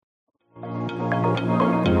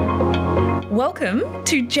Welcome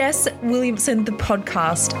to Jess Williamson, the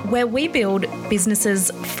podcast, where we build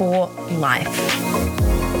businesses for life.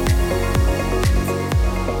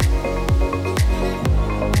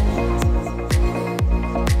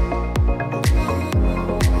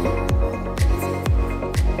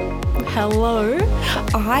 Hello,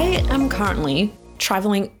 I am currently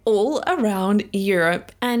traveling all around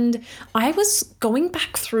Europe, and I was going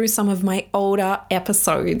back through some of my older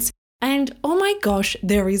episodes. And oh my gosh,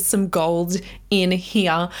 there is some gold in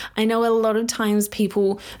here. I know a lot of times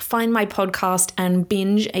people find my podcast and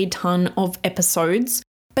binge a ton of episodes,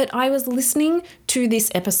 but I was listening to this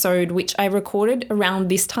episode, which I recorded around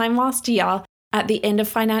this time last year at the end of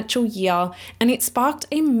financial year, and it sparked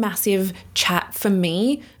a massive chat for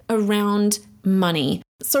me around money.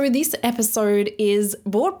 So this episode is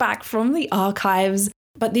brought back from the archives,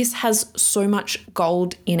 but this has so much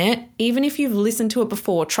gold in it. Even if you've listened to it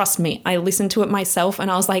before, trust me, I listened to it myself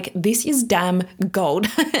and I was like, this is damn gold.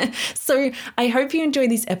 So I hope you enjoy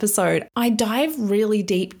this episode. I dive really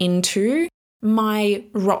deep into my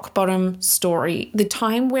rock bottom story, the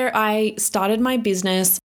time where I started my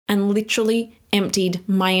business and literally emptied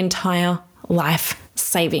my entire life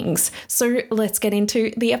savings. So let's get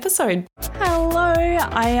into the episode. Hello,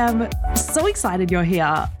 I am so excited you're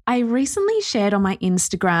here. I recently shared on my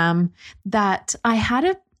Instagram that I had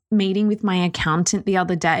a meeting with my accountant the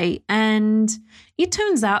other day, and it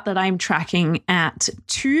turns out that I'm tracking at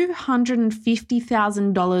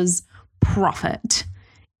 $250,000 profit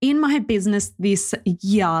in my business this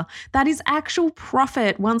year. That is actual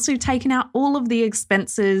profit once we've taken out all of the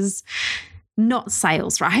expenses. Not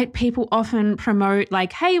sales, right? People often promote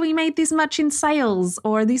like, hey, we made this much in sales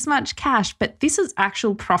or this much cash, but this is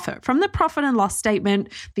actual profit from the profit and loss statement,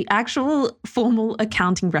 the actual formal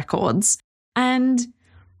accounting records. And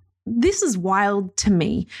this is wild to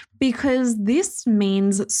me because this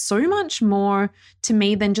means so much more to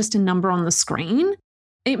me than just a number on the screen.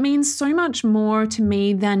 It means so much more to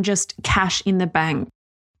me than just cash in the bank.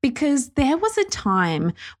 Because there was a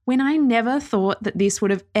time when I never thought that this would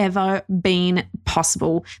have ever been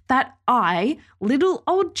possible, that I, little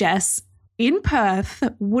old Jess in Perth,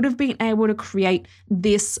 would have been able to create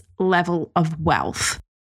this level of wealth.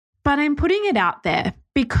 But I'm putting it out there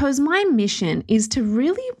because my mission is to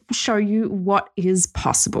really show you what is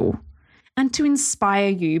possible and to inspire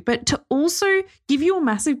you, but to also give you a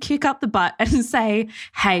massive kick up the butt and say,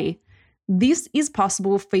 hey, this is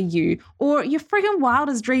possible for you, or your freaking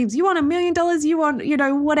wildest dreams. You want $1 million, you want,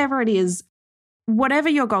 whatever it is, whatever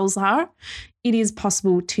your goals are, it is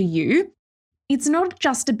possible to you. It's not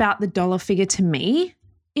just about the dollar figure to me.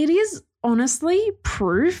 It is honestly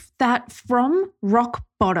proof that from rock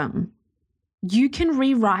bottom, you can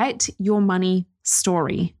rewrite your money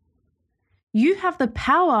story. You have the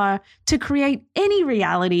power to create any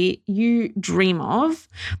reality you dream of,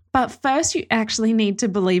 but first you actually need to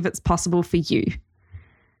believe it's possible for you.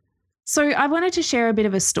 So I wanted to share a bit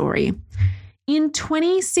of a story. In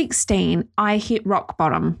 2016, I hit rock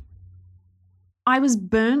bottom. I was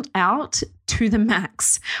burnt out to the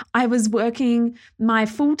max. I was working my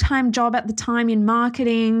full-time job at the time in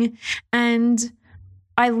marketing, and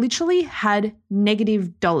I literally had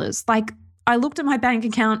negative dollars. Like, I looked at my bank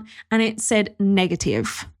account and it said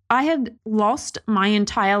negative. I had lost my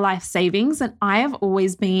entire life savings, and I have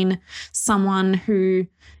always been someone who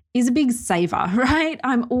is a big saver, right?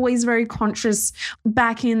 I'm always very conscious.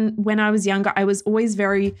 Back in when I was younger, I was always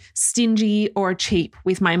very stingy or cheap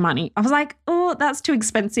with my money. I was like, oh, that's too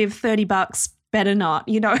expensive, $30, better not,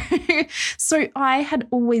 So I had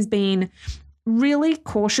always been really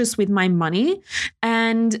cautious with my money,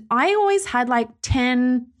 and I always had like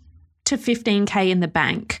 10 to 15K in the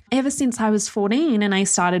bank ever since I was 14 and I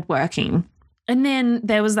started working. And then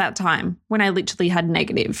there was that time when I literally had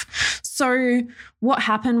negative. So what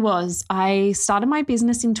happened was I started my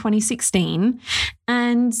business in 2016,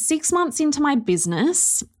 and 6 months into my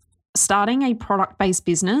business, starting a product-based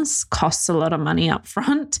business costs a lot of money up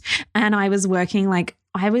front. And I was working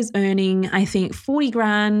I was earning, I think, 40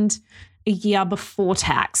 grand a year before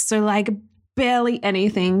tax. So barely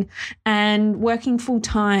anything, and working full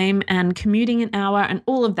time and commuting an hour and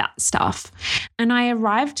all of that stuff. And I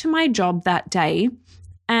arrived to my job that day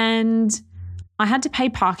and I had to pay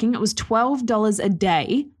parking. It was $12 a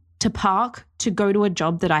day to park to go to a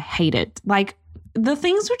job that I hated. The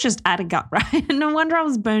things were just adding up, right? No wonder I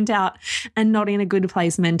was burnt out and not in a good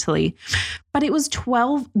place mentally. But it was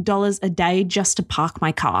 $12 a day just to park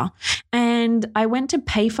my car. And I went to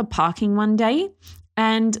pay for parking one day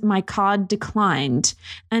and my card declined.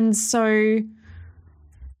 And so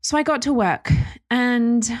I got to work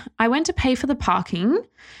and I went to pay for the parking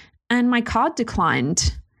and my card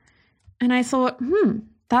declined. And I thought,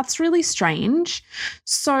 that's really strange.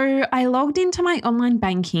 So I logged into my online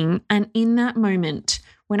banking, and in that moment,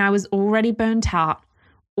 when I was already burnt out,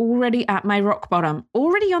 already at my rock bottom,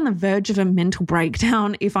 already on the verge of a mental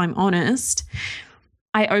breakdown, if I'm honest,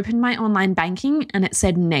 I opened my online banking and it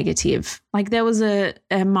said negative. Like there was a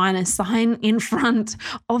minus sign in front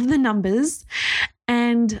of the numbers,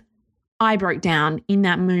 and I broke down in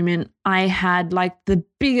that moment. I had like the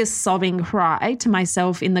biggest sobbing cry to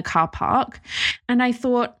myself in the car park. And I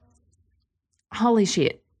thought, holy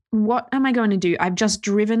shit, what am I going to do? I've just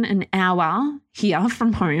driven an hour here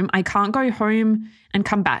from home. I can't go home and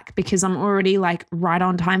come back because I'm already like right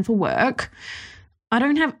on time for work. I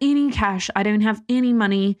don't have any cash. I don't have any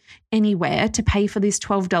money anywhere to pay for this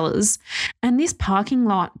 $12. And this parking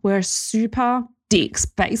lot were super dicks,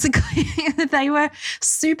 basically. They were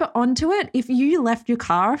super onto it. If you left your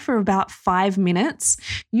car for about 5 minutes,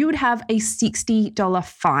 you would have a $60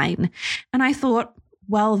 fine. And I thought,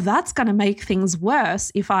 well, that's going to make things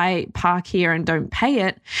worse if I park here and don't pay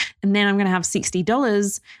it. And then I'm going to have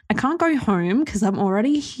 $60. I can't go home because I'm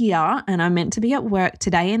already here and I'm meant to be at work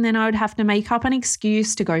today. And then I would have to make up an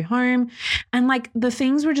excuse to go home. And like the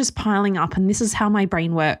things were just piling up, and this is how my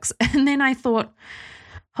brain works. And then I thought,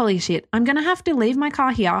 holy shit, I'm going to have to leave my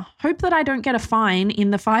car here, hope that I don't get a fine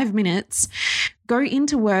in the 5 minutes, go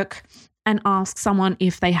into work and ask someone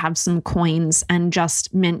if they have some coins and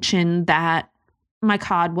just mention that my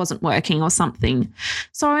card wasn't working or something.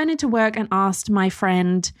 So I went into work and asked my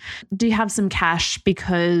friend, do you have some cash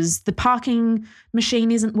because the parking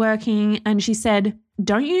machine isn't working? And she said,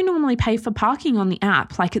 don't you normally pay for parking on the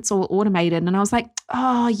app? Like it's all automated. And I was like,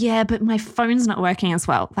 oh yeah, but my phone's not working as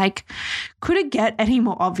well. Like, could it get any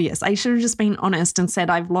more obvious? I should have just been honest and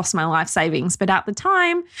said I've lost my life savings. But at the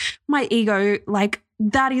time, my ego, like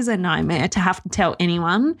that is a nightmare to have to tell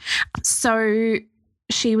anyone. So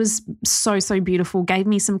she was so beautiful, gave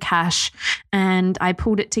me some cash, and I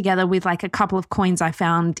pulled it together with like a couple of coins I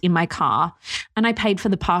found in my car, and I paid for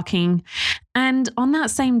the parking. And on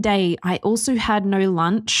that same day, I also had no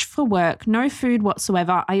lunch for work, no food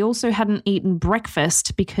whatsoever. I also hadn't eaten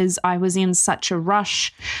breakfast because I was in such a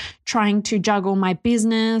rush trying to juggle my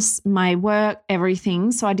business, my work,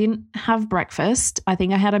 everything. So I didn't have breakfast. I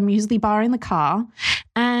think I had a muesli bar in the car,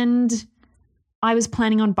 and I was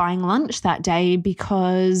planning on buying lunch that day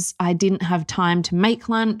because I didn't have time to make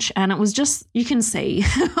lunch. And it was just, you can see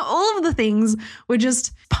all of the things were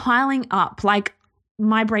just piling up. Like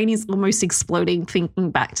my brain is almost exploding thinking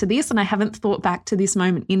back to this. And I haven't thought back to this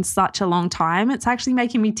moment in such a long time. It's actually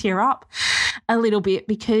making me tear up a little bit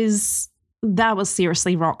because that was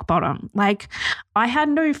seriously rock bottom. Like I had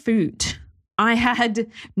no food. I had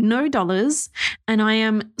no dollars, and I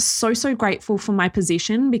am so grateful for my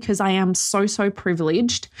position because I am so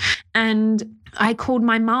privileged. And I called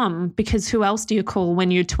my mum because who else do you call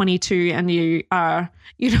when you're 22 and you are,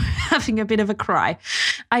 having a bit of a cry?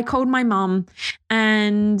 I called my mum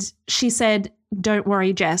and she said, don't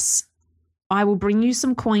worry, Jess, I will bring you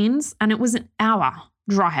some coins. And it was an hour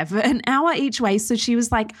drive, an hour each way. So she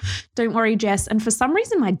was like, don't worry, Jess. And for some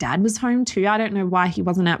reason, my dad was home too. I don't know why he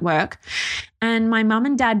wasn't at work. And my mum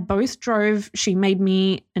and dad both drove. She made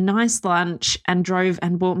me a nice lunch and drove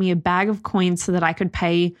and bought me a bag of coins so that I could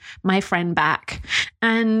pay my friend back.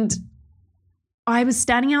 And I was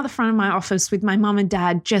standing out the front of my office with my mum and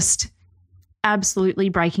dad just absolutely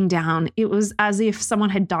breaking down. It was as if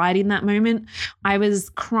someone had died in that moment. I was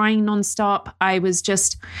crying nonstop.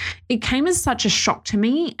 It came as such a shock to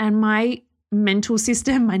me, and my mental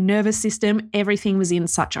system, my nervous system, everything was in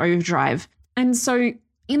such overdrive. And so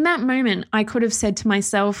in that moment, I could have said to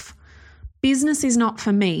myself, business is not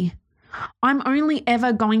for me. I'm only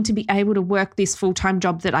ever going to be able to work this full-time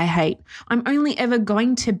job that I hate. I'm only ever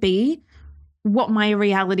going to be what my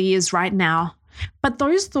reality is right now. But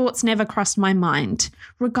those thoughts never crossed my mind.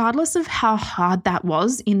 Regardless of how hard that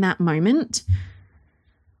was in that moment,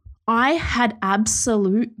 I had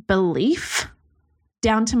absolute belief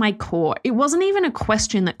down to my core. It wasn't even a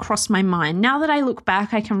question that crossed my mind. Now that I look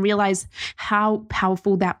back, I can realize how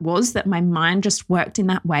powerful that was, that my mind just worked in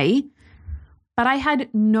that way. But I had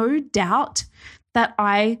no doubt that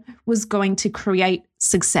I was going to create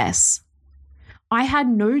success. I had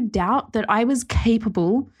no doubt that I was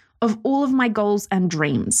capable of all of my goals and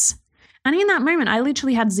dreams. And in that moment, I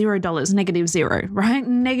literally had $0, -0, right?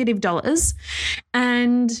 $.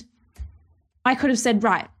 And I could have said,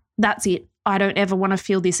 right, that's it. I don't ever want to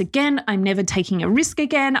feel this again. I'm never taking a risk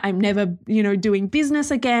again. I'm never, doing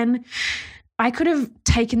business again. I could have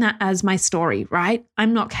taken that as my story, right?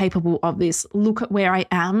 I'm not capable of this. Look at where I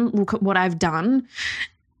am. Look at what I've done.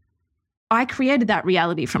 I created that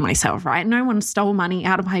reality for myself, right? No one stole money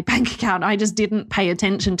out of my bank account. I just didn't pay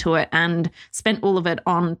attention to it and spent all of it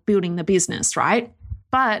on building the business, right?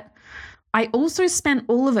 But I also spent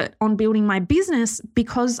all of it on building my business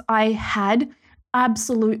because I had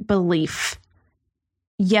absolute belief.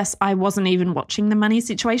 Yes, I wasn't even watching the money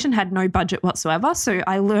situation, had no budget whatsoever. So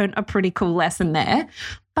I learned a pretty cool lesson there.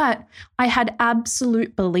 But I had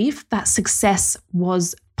absolute belief that success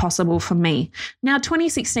was possible for me. Now,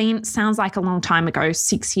 2016 sounds like a long time ago,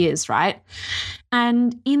 6 years, right?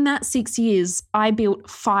 And in that 6 years, I built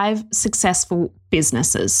 5 successful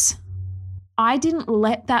businesses. I didn't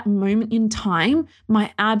let that moment in time,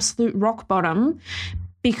 my absolute rock bottom,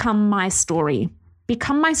 become my story.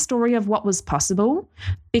 Become my story of what was possible.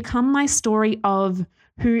 Become my story of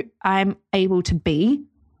who I'm able to be.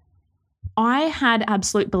 I had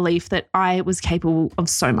absolute belief that I was capable of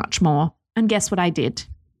so much more. And guess what I did?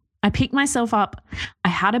 I picked myself up. I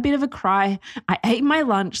had a bit of a cry. I ate my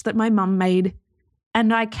lunch that my mum made,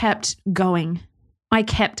 and I kept going. I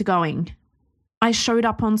kept going. I showed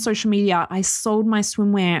up on social media. I sold my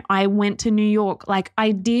swimwear. I went to New York. Like,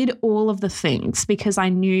 I did all of the things because I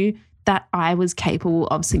knew that I was capable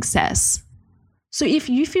of success. So if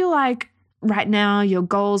you feel like right now your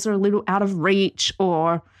goals are a little out of reach,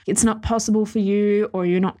 or it's not possible for you, or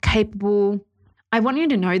you're not capable, I want you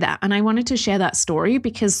to know that. And I wanted to share that story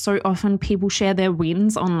because so often people share their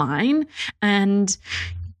wins online, and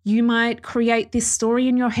you might create this story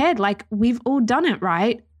in your head. Like, we've all done it,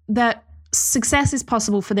 right? That success is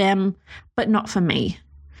possible for them, but not for me.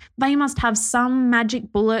 They must have some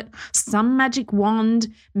magic bullet, some magic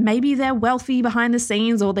wand. Maybe they're wealthy behind the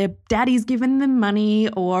scenes, or their daddy's given them money,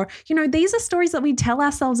 or, these are stories that we tell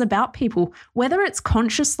ourselves about people, whether it's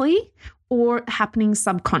consciously or happening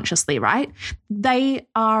subconsciously, right? They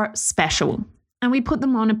are special and we put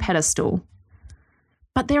them on a pedestal.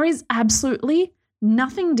 But there is absolutely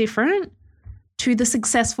nothing different to the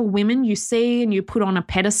successful women you see and you put on a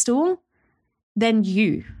pedestal than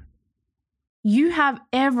you. You have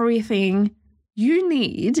everything you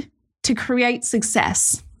need to create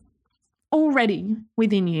success already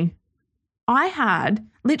within you. I had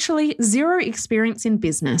literally zero experience in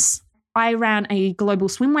business. I ran a global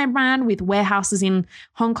swimwear brand with warehouses in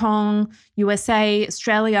Hong Kong, USA,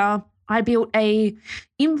 Australia. I built a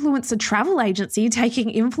influencer travel agency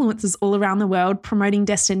taking influencers all around the world, promoting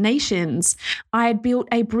destinations. I built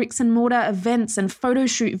a bricks and mortar events and photo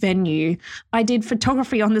shoot venue. I did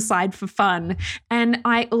photography on the side for fun. And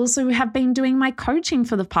I also have been doing my coaching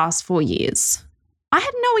for the past 4 years. I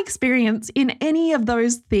had no experience in any of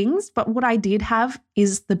those things, but what I did have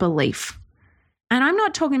is the belief. And I'm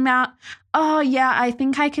not talking about, oh yeah, I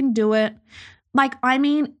think I can do it. Like, I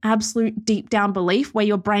mean absolute deep down belief where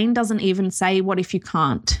your brain doesn't even say, what if you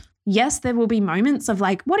can't? Yes, there will be moments of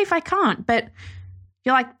like, what if I can't? But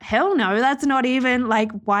you're like, hell no, that's not even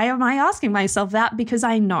like, why am I asking myself that? Because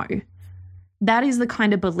I know. That is the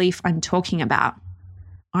kind of belief I'm talking about.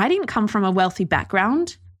 I didn't come from a wealthy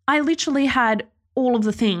background. I literally had all of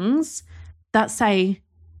the things that say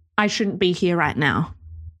I shouldn't be here right now.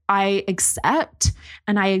 I accept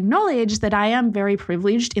and I acknowledge that I am very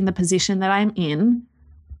privileged in the position that I'm in,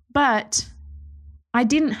 but I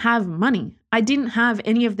didn't have money. I didn't have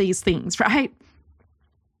any of these things, right?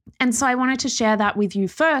 And so I wanted to share that with you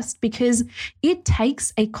first because it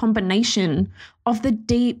takes a combination of the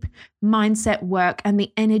deep mindset work and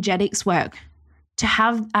the energetics work to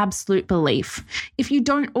have absolute belief. If you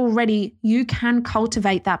don't already, you can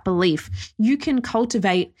cultivate that belief. You can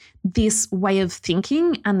cultivate this way of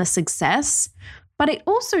thinking and the success, but it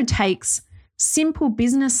also takes simple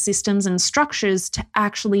business systems and structures to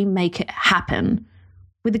actually make it happen,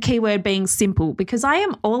 with the keyword being simple, because I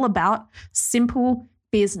am all about simple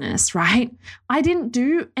business, right? I didn't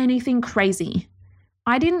do anything crazy.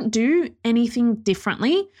 I didn't do anything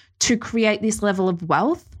differently to create this level of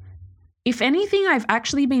wealth. If anything, I've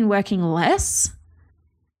actually been working less.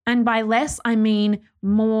 And by less, I mean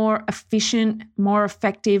more efficient, more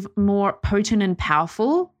effective, more potent and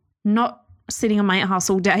powerful, not sitting on my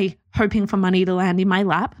ass all day hoping for money to land in my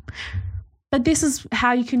lap. But this is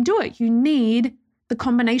how you can do it. You need the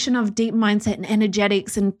combination of deep mindset and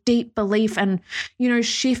energetics and deep belief and,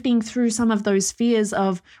 shifting through some of those fears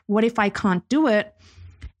of what if I can't do it,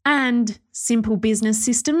 and simple business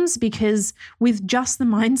systems, because with just the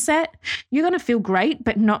mindset, you're going to feel great,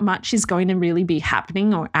 but not much is going to really be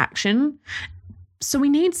happening or action. So we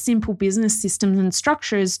need simple business systems and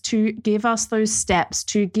structures to give us those steps,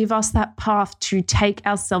 to give us that path to take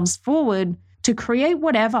ourselves forward, to create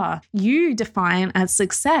whatever you define as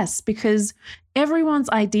success, because everyone's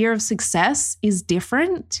idea of success is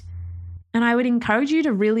different. And I would encourage you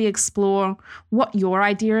to really explore what your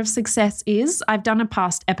idea of success is. I've done a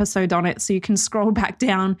past episode on it, so you can scroll back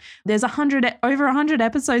down. There's over 100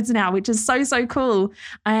 episodes now, which is so, so cool.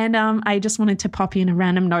 And I just wanted to pop in a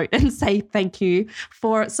random note and say thank you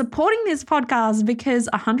for supporting this podcast, because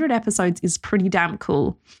 100 episodes is pretty damn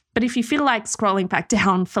cool. But if you feel like scrolling back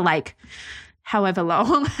down for like however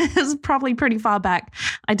long, it's probably pretty far back.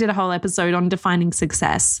 I did a whole episode on defining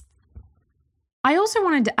success. I also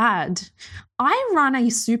wanted to add, I run a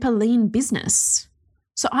super lean business.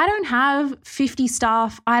 So I don't have 50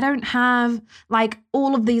 staff. I don't have like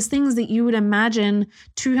all of these things that you would imagine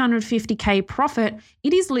 250K profit.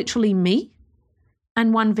 It is literally me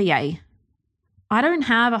and one VA. I don't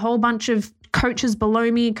have a whole bunch of coaches below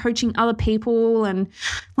me coaching other people and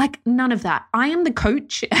like none of that. I am the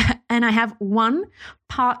coach and I have one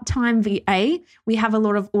part-time VA. We have a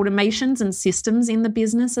lot of automations and systems in the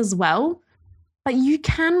business as well. But you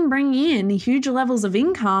can bring in huge levels of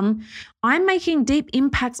income. I'm making deep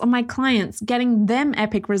impacts on my clients, getting them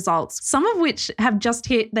epic results, some of which have just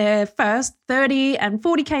hit their first 30 and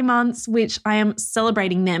 40K months, which I am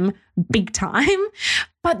celebrating them big time.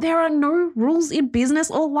 But there are no rules in business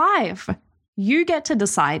or life. You get to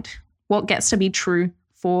decide what gets to be true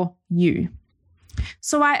for you.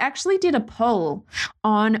 So I actually did a poll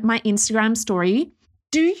on my Instagram story.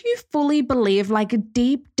 Do you fully believe, like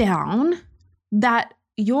deep down, that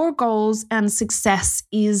your goals and success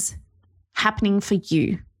is happening for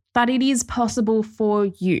you, that it is possible for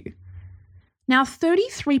you? Now,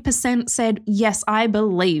 33% said, yes, I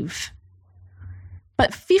believe.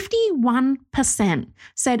 But 51%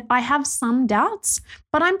 said, I have some doubts,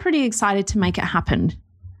 but I'm pretty excited to make it happen.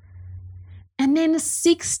 And then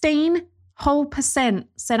 16%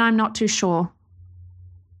 said, I'm not too sure.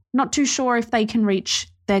 Not too sure if they can reach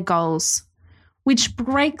their goals. Which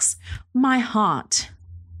breaks my heart.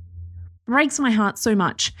 Breaks my heart so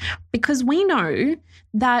much, because we know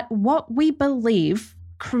that what we believe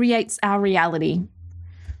creates our reality.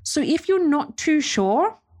 So if you're not too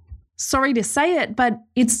sure, sorry to say it, but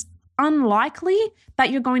it's unlikely that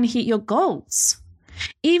you're going to hit your goals.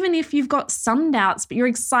 Even if you've got some doubts, but you're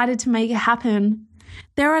excited to make it happen,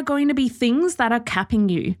 there are going to be things that are capping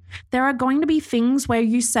you. There are going to be things where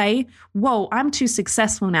you say, whoa, I'm too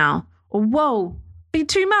successful now. Or, whoa, be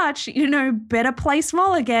too much, better play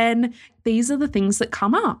small again. These are the things that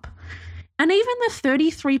come up. And even the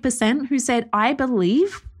 33% who said, I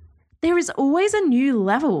believe, there is always a new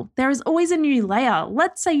level. There is always a new layer.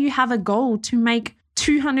 Let's say you have a goal to make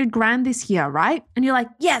 200 grand this year, right? And you're like,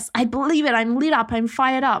 yes, I believe it. I'm lit up. I'm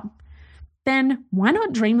fired up. Then why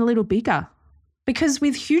not dream a little bigger? Because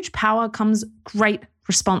with huge power comes great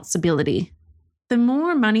responsibility. The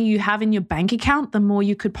more money you have in your bank account, the more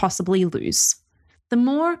you could possibly lose. The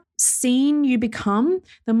more seen you become,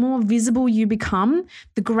 the more visible you become,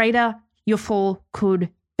 the greater your fall could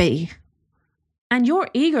be. And your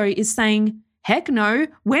ego is saying, heck no,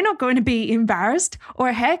 we're not going to be embarrassed,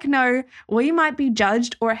 or heck no, we might be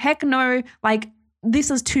judged, or heck no, like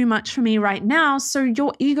this is too much for me right now. So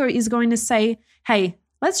your ego is going to say, hey,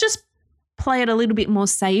 let's just play it a little bit more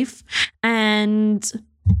safe, and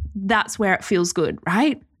that's where it feels good,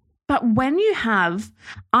 right? But when you have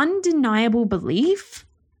undeniable belief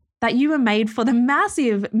that you are made for the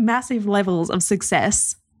massive, massive levels of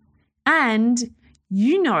success, and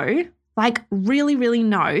really, really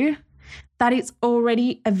know that it's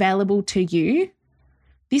already available to you,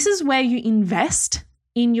 this is where you invest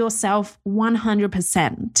in yourself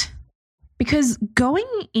 100%. Because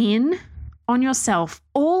going in on yourself,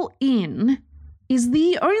 all in, is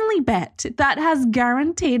the only bet that has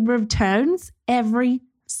guaranteed returns every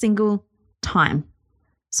single time.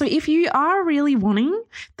 So if you are really wanting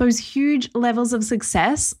those huge levels of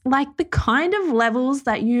success, like the kind of levels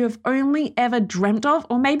that you have only ever dreamt of,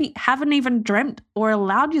 or maybe haven't even dreamt or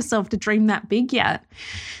allowed yourself to dream that big yet,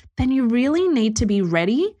 then you really need to be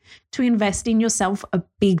ready to invest in yourself a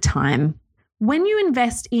big time. When you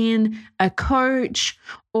invest in a coach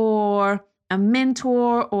or a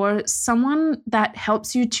mentor or someone that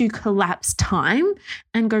helps you to collapse time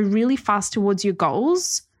and go really fast towards your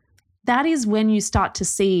goals, that is when you start to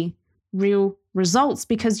see real results,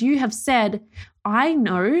 because you have said, I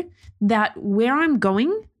know that where I'm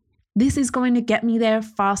going, this is going to get me there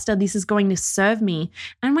faster. This is going to serve me.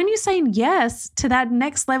 And when you're saying yes to that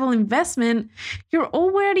next level investment, you're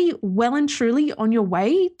already well and truly on your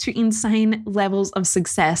way to insane levels of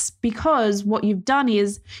success, because what you've done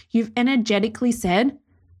is you've energetically said,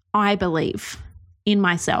 I believe in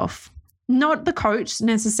myself. not the coach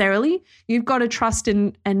necessarily. You've got to trust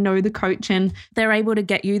and know the coach, and they're able to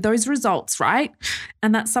get you those results, right?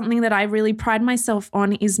 And that's something that I really pride myself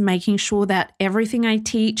on, is making sure that everything I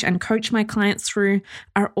teach and coach my clients through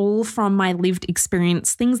are all from my lived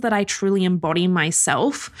experience, things that I truly embody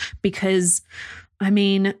myself. Because, I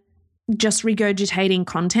mean, just regurgitating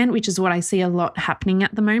content, which is what I see a lot happening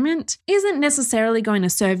at the moment, isn't necessarily going to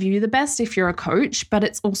serve you the best if you're a coach, but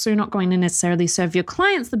it's also not going to necessarily serve your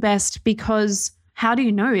clients the best, because how do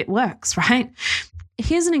you know it works, right?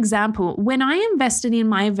 Here's an example. When I invested in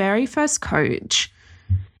my very first coach,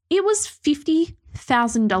 it was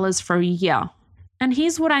 $50,000 for a year. And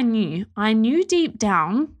here's what I knew. I knew deep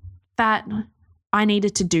down that I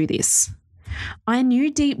needed to do this. I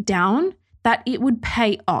knew deep down that it would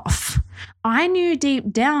pay off. I knew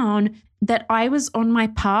deep down that I was on my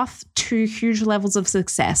path to huge levels of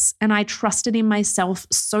success, and I trusted in myself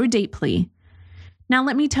so deeply. Now,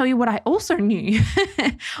 let me tell you what I also knew.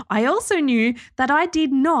 I also knew that I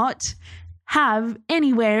did not have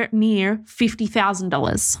anywhere near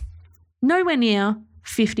 $50,000. Nowhere near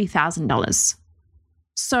 $50,000.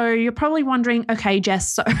 So you're probably wondering, okay, Jess,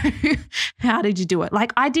 so how did you do it?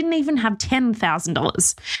 Like, I didn't even have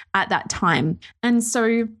 $10,000 at that time. And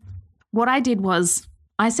so what I did was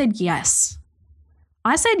I said yes.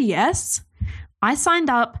 I signed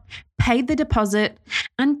up, paid the deposit.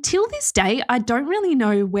 Until this day, I don't really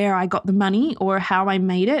know where I got the money or how I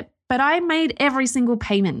made it, but I made every single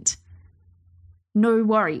payment. No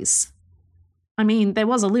worries. I mean, there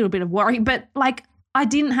was a little bit of worry, but like, I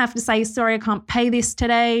didn't have to say, sorry, I can't pay this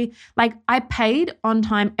today. Like, I paid on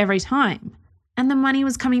time every time. And the money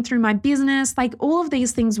was coming through my business. Like, all of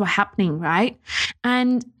these things were happening, right?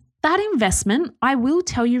 And that investment, I will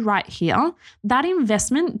tell you right here, that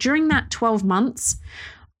investment during that 12 months,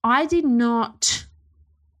 I did not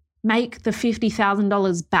make the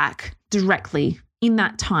 $50,000 back directly in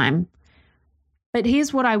that time. But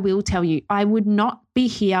here's what I will tell you. I would not be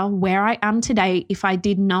here where I am today if I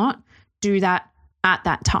did not do that at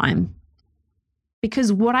that time.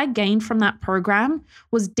 Because what I gained from that program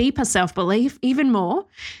was deeper self-belief, even more,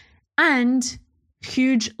 and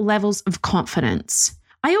huge levels of confidence.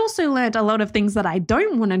 I also learned a lot of things that I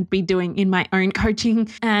don't want to be doing in my own coaching,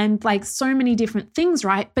 and like so many different things,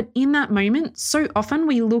 right? But in that moment, so often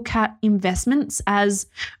we look at investments as,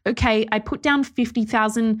 okay, I put down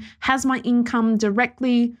 $50,000, has my income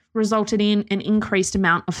directly resulted in an increased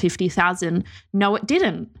amount of $50,000? No, it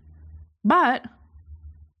didn't. But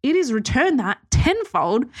it is returned that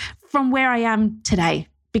tenfold from where I am today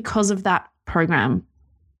because of that program.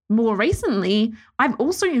 More recently, I've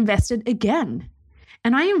also invested again.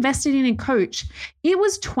 And I invested in a coach. It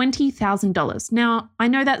was $20,000. Now, I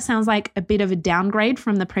know that sounds like a bit of a downgrade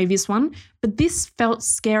from the previous one, but this felt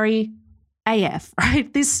scary AF,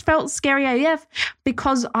 right? This felt scary AF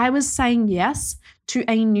because I was saying yes to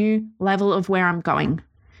a new level of where I'm going.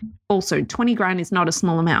 Also, 20 grand is not a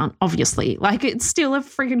small amount, obviously. Like, it's still a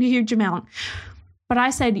freaking huge amount. But I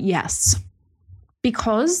said yes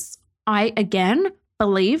because I, again,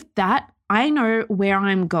 believe that I know where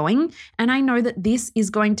I'm going, and I know that this is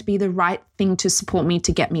going to be the right thing to support me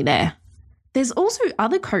to get me there. There's also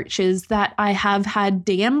other coaches that I have had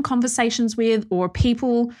DM conversations with, or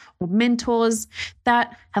people or mentors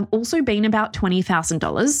that have also been about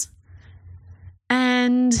 $20,000.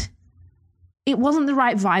 And it wasn't the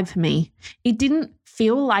right vibe for me. It didn't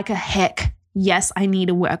feel like a heck, yes, I need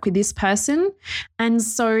to work with this person. And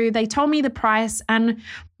so they told me the price, and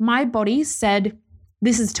my body said,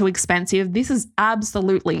 this is too expensive. This is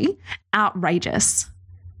absolutely outrageous.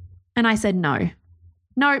 And I said, no,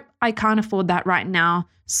 I can't afford that right now.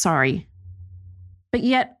 Sorry. But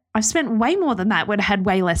yet I've spent way more than that when I had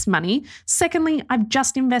way less money. Secondly, I've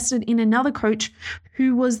just invested in another coach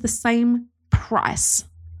who was the same price.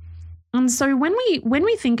 And so when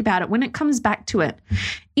we think about it, when it comes back to it,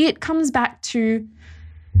 it comes back to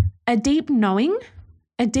a deep knowing,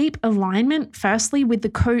 a deep alignment, firstly, with the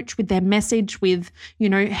coach, with their message, with,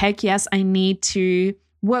 heck yes, I need to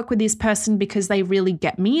work with this person because they really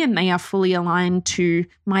get me and they are fully aligned to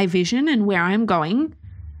my vision and where I'm going.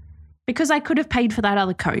 Because I could have paid for that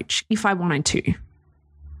other coach if I wanted to.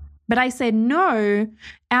 But I said no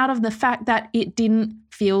out of the fact that it didn't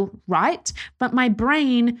feel right. But my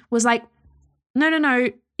brain was like, no,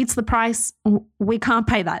 it's the price. We can't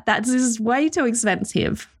pay that. That is way too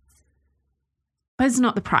expensive. But it's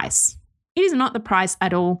not the price. It is not the price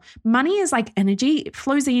at all. Money is like energy. It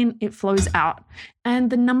flows in, it flows out.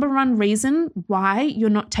 And the number one reason why you're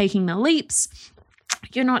not taking the leaps,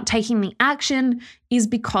 you're not taking the action, is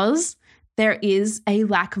because there is a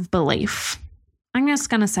lack of belief. I'm just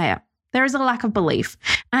going to say it. There is a lack of belief.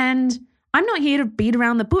 And I'm not here to beat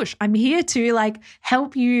around the bush. I'm here to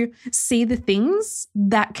help you see the things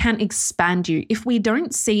that can expand you. If we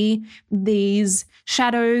don't see these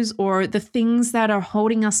shadows or the things that are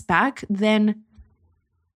holding us back, then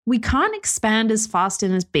we can't expand as fast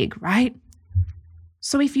and as big, right?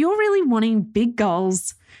 So if you're really wanting big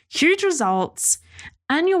goals, huge results,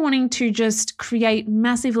 and you're wanting to just create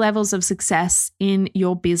massive levels of success in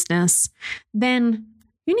your business, then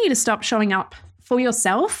you need to stop showing up for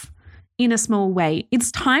yourself in a small way.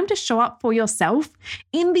 It's time to show up for yourself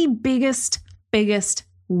in the biggest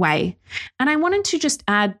way. And I wanted to just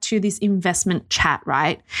add to this investment chat,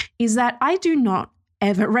 right, is that I do not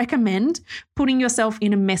ever recommend putting yourself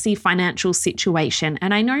in a messy financial situation.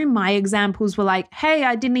 And I know my examples were like, hey,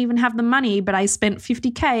 I didn't even have the money, but I spent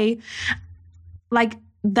 $50K.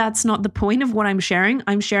 That's not the point of what I'm sharing.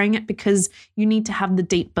 I'm sharing it because you need to have the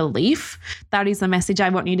deep belief. That is the message I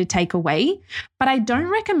want you to take away. But I don't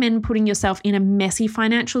recommend putting yourself in a messy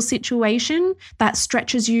financial situation that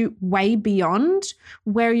stretches you way beyond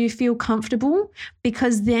where you feel comfortable,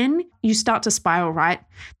 because then you start to spiral, right?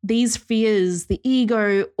 These fears, the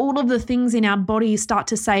ego, all of the things in our body start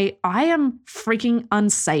to say, I am freaking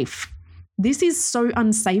unsafe. This is so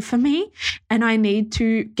unsafe for me and I need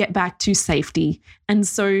to get back to safety. And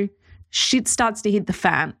so shit starts to hit the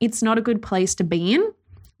fan. It's not a good place to be in.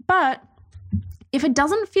 But if it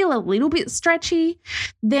doesn't feel a little bit stretchy,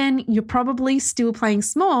 then you're probably still playing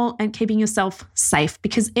small and keeping yourself safe,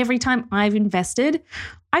 because every time I've invested,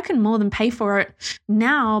 I can more than pay for it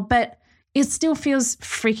now, but it still feels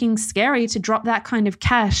freaking scary to drop that kind of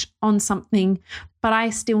cash on something. But I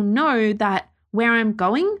still know that where I'm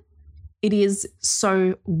going, it is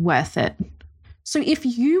so worth it. So if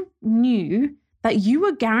you knew that you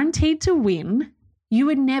were guaranteed to win, you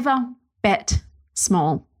would never bet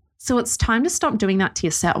small. So it's time to stop doing that to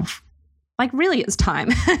yourself. Really, it's time.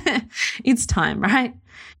 It's time, right?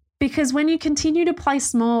 Because when you continue to play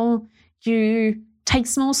small, you take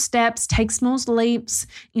small steps, take small leaps,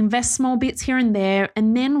 invest small bits here and there,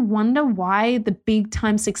 and then wonder why the big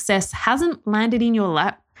time success hasn't landed in your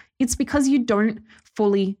lap. It's because you don't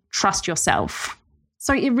fully trust yourself.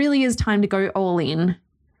 So it really is time to go all in,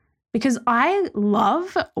 because I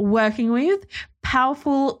love working with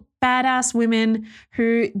powerful, badass women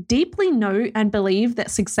who deeply know and believe that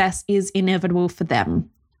success is inevitable for them.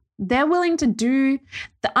 They're willing to do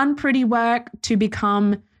the unpretty work to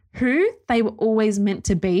become who they were always meant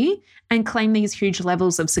to be and claim these huge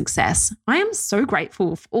levels of success. I am so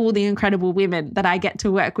grateful for all the incredible women that I get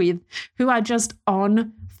to work with who are just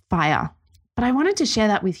on fire. But I wanted to share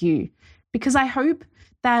that with you because I hope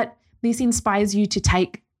that this inspires you to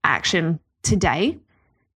take action today,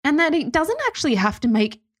 and that it doesn't actually have to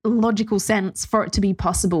make logical sense for it to be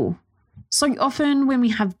possible. So often when we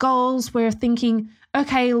have goals, we're thinking,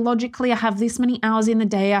 okay, logically, I have this many hours in the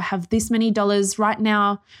day, I have this many dollars. Right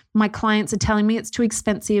now, my clients are telling me it's too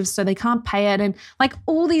expensive, so they can't pay it. And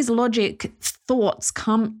all these logic thoughts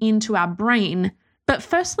come into our brain. But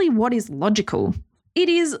firstly, what is logical? It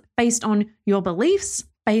is based on your beliefs,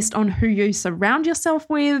 based on who you surround yourself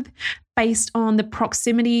with, based on the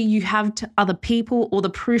proximity you have to other people or the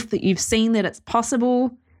proof that you've seen that it's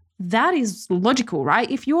possible. That is logical, right?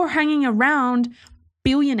 If you're hanging around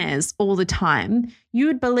billionaires all the time, you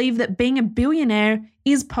would believe that being a billionaire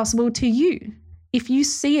is possible to you. If you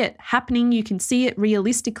see it happening, you can see it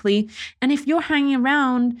realistically. And if you're hanging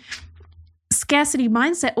around scarcity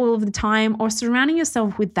mindset all of the time or surrounding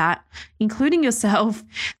yourself with that, including yourself,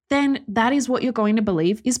 then that is what you're going to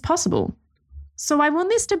believe is possible. So I want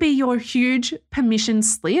this to be your huge permission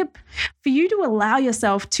slip for you to allow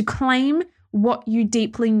yourself to claim what you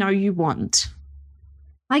deeply know you want.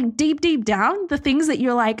 Deep down, the things that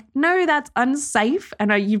you're like, no, that's unsafe,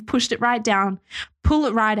 and you've pushed it right down, pull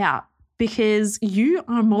it right out, because you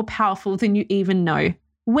are more powerful than you even know.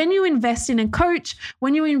 When you invest in a coach,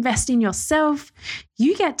 when you invest in yourself,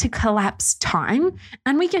 you get to collapse time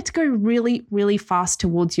and we get to go really, really fast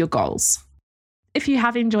towards your goals. If you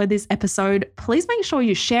have enjoyed this episode, please make sure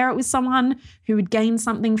you share it with someone who would gain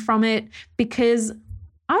something from it, because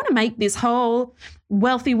I want to make this whole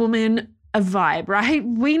wealthy woman a vibe, right?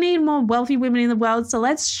 We need more wealthy women in the world, so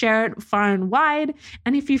let's share it far and wide.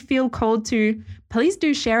 And if you feel called to, please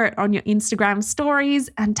do share it on your Instagram stories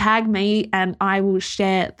and tag me, and I will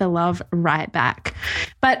share the love right back.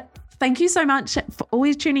 But thank you so much for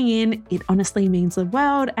always tuning in. It honestly means the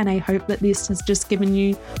world, and I hope that this has just given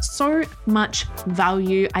you so much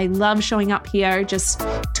value. I love showing up here, just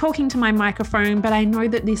talking to my microphone, but I know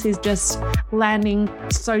that this is just landing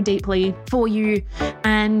so deeply for you,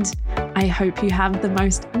 and I hope you have the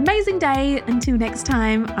most amazing day. Until next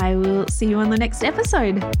time, I will see you on the next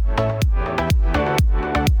episode.